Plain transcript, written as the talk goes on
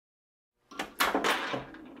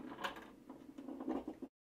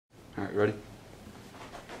Alright, ready?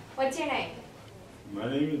 What's your name? My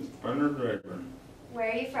name is Bernard Rayburn.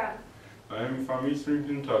 Where are you from? I am from Eastern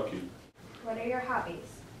Kentucky. What are your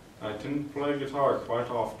hobbies? I tend to play guitar quite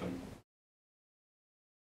often.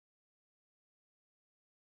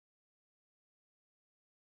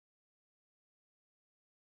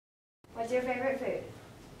 What's your favorite food?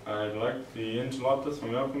 I like the enchiladas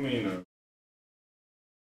from El Camino.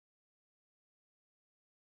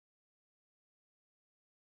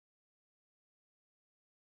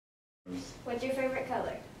 What's your favorite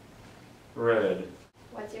color? Red.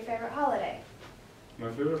 What's your favorite holiday?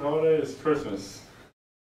 My favorite holiday is Christmas.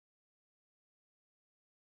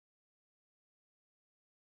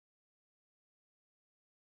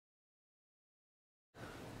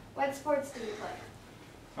 What sports do you play?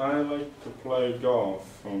 I like to play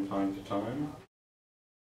golf from time to time.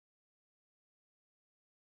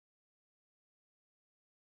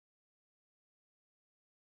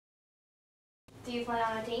 Do you play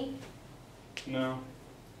on a team? No.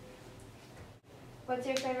 What's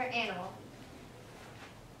your favorite animal?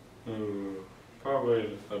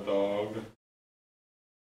 Probably a dog.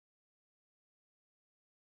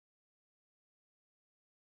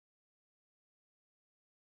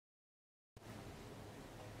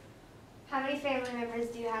 How many family members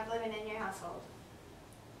do you have living in your household?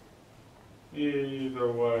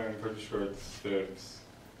 Either way, I'm pretty sure it's 6.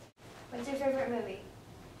 What's your favorite movie?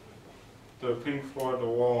 The Pink Floyd The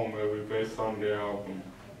Wall movie based on the album.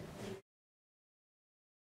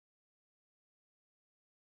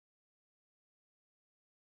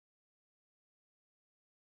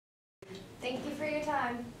 Thank you for your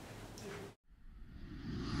time.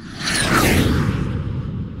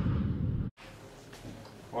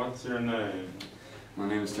 What's your name? My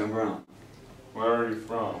name is Tim Brown. Where are you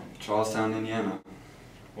from? Charlestown, Indiana.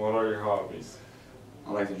 What are your hobbies?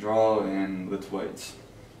 I like to draw and lift weights.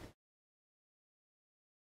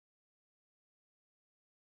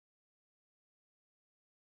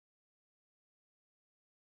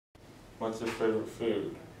 What's your favorite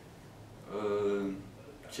food?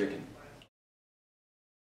 Chicken.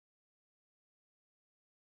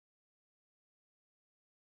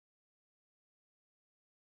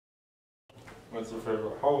 What's your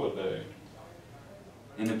favorite holiday?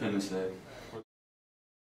 Independence Day.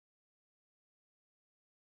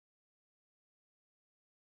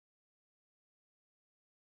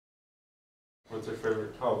 What's your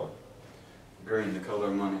favorite color? Green, the color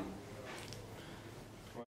of money.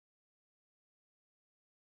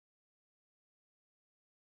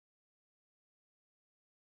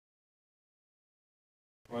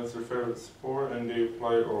 What's your favorite sport and do you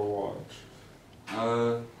play or watch?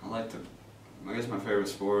 I guess my favorite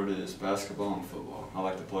sport is basketball and football. I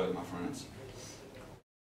like to play with my friends.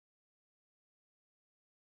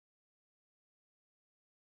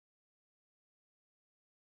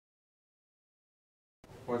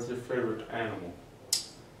 What's your favorite animal?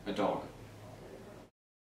 A dog.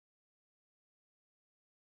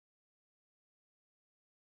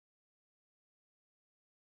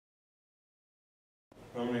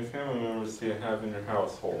 How many family members do you have in your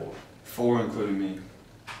household? 4, including me.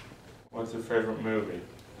 What's your favorite movie?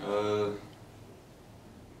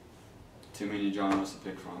 Too many genres to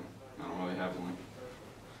pick from. I don't really have one.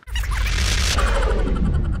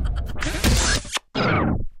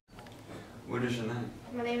 What is your name?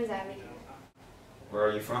 My name is Abby. Where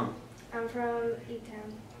are you from? I'm from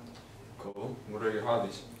E-Town. Cool. What are your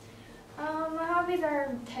hobbies? My hobbies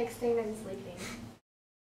are texting and sleeping.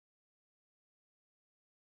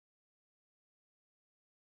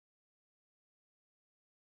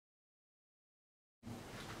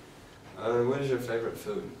 What is your favorite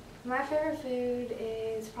food? My favorite food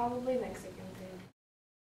is probably Mexican food.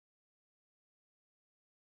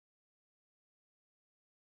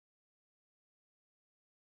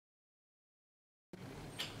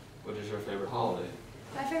 What is your favorite holiday?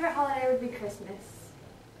 My favorite holiday would be Christmas.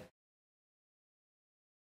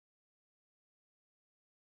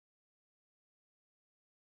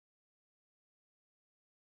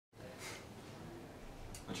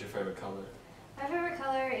 What's your favorite color? My favorite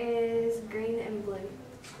color is green and blue.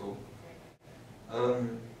 Cool.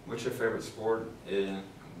 What's your favorite sport do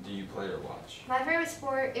you play or watch? My favorite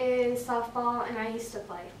sport is softball, and I used to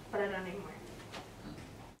play, but I don't anymore.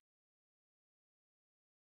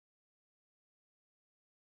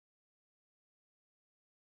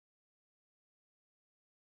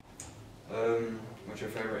 What's your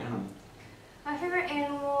favorite animal? My favorite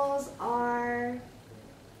animals are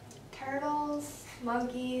turtles,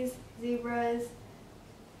 monkeys, zebras,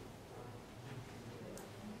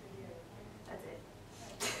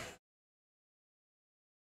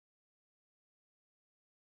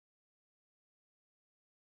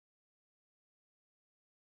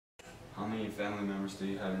 How many family members do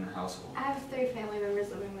you have in your household? I have 3 family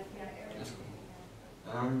members living with me. That's cool.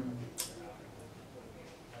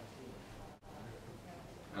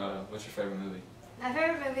 What's your favorite movie? My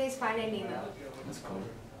favorite movie is Finding Nemo. That's cool.